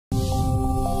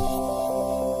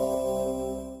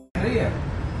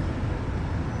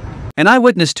An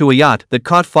eyewitness to a yacht that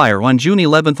caught fire on June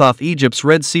 11 off Egypt's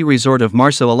Red Sea resort of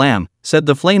Marsa Alam said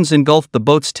the flames engulfed the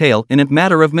boat's tail in a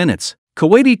matter of minutes.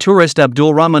 Kuwaiti tourist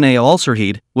Abdul Rahman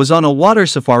al-Sarhid was on a water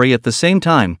safari at the same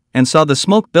time and saw the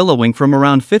smoke billowing from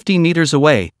around 50 meters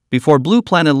away before Blue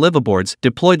Planet liveaboards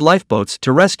deployed lifeboats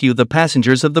to rescue the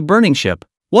passengers of the burning ship.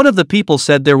 One of the people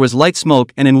said there was light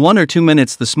smoke, and in 1 or 2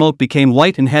 minutes the smoke became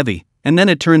white and heavy, and then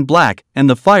it turned black, and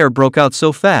the fire broke out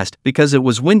so fast because it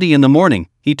was windy in the morning,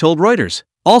 he told Reuters.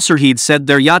 Al-Sarhid said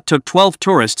their yacht took 12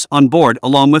 tourists on board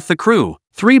along with the crew.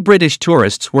 3 British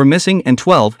tourists were missing and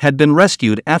 12 had been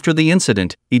rescued after the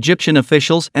incident, Egyptian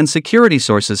officials and security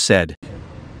sources said.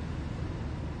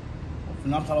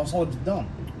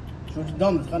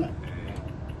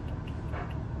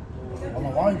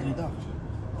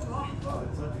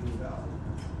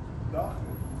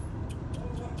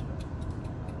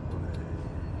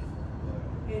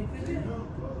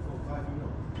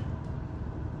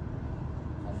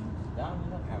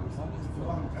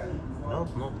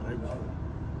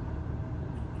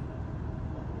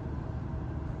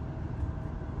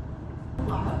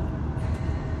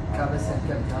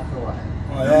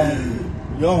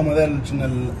 يوم هذول كنا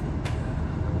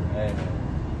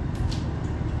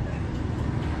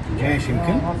الجيش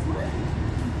يمكن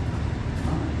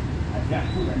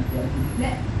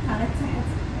لا كانت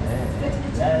تحت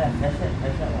لا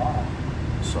نشأ واحد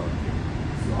السؤال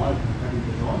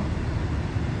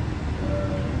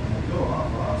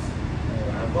خلاص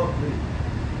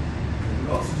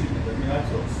الأكسجين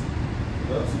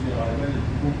الأكسجين غالبا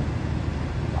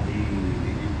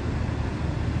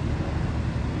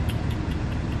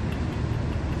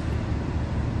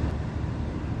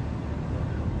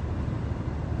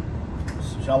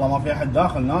ان شاء الله ما في احد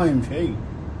داخل نايم شيء.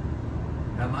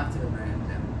 لا ما اعتقد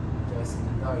انهم جالسين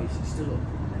الباقي يشتغلوا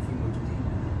في موجودين.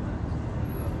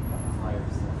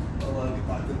 والله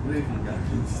قطعت البريفنج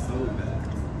قاعدين تسوي بعد.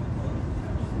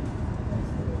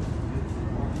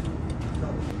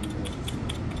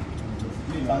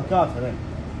 تانكات هذول.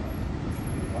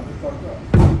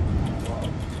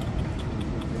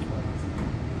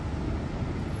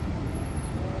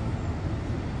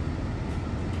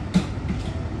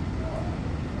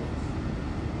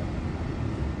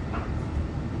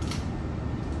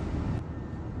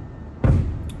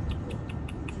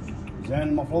 زين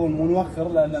المفروض مو نوخر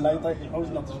لأنه لا يطيح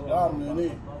يحوشنا تشجار من هني.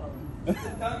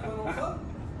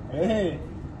 ايه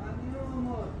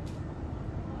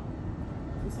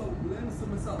وصل لين نص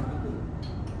المسافة.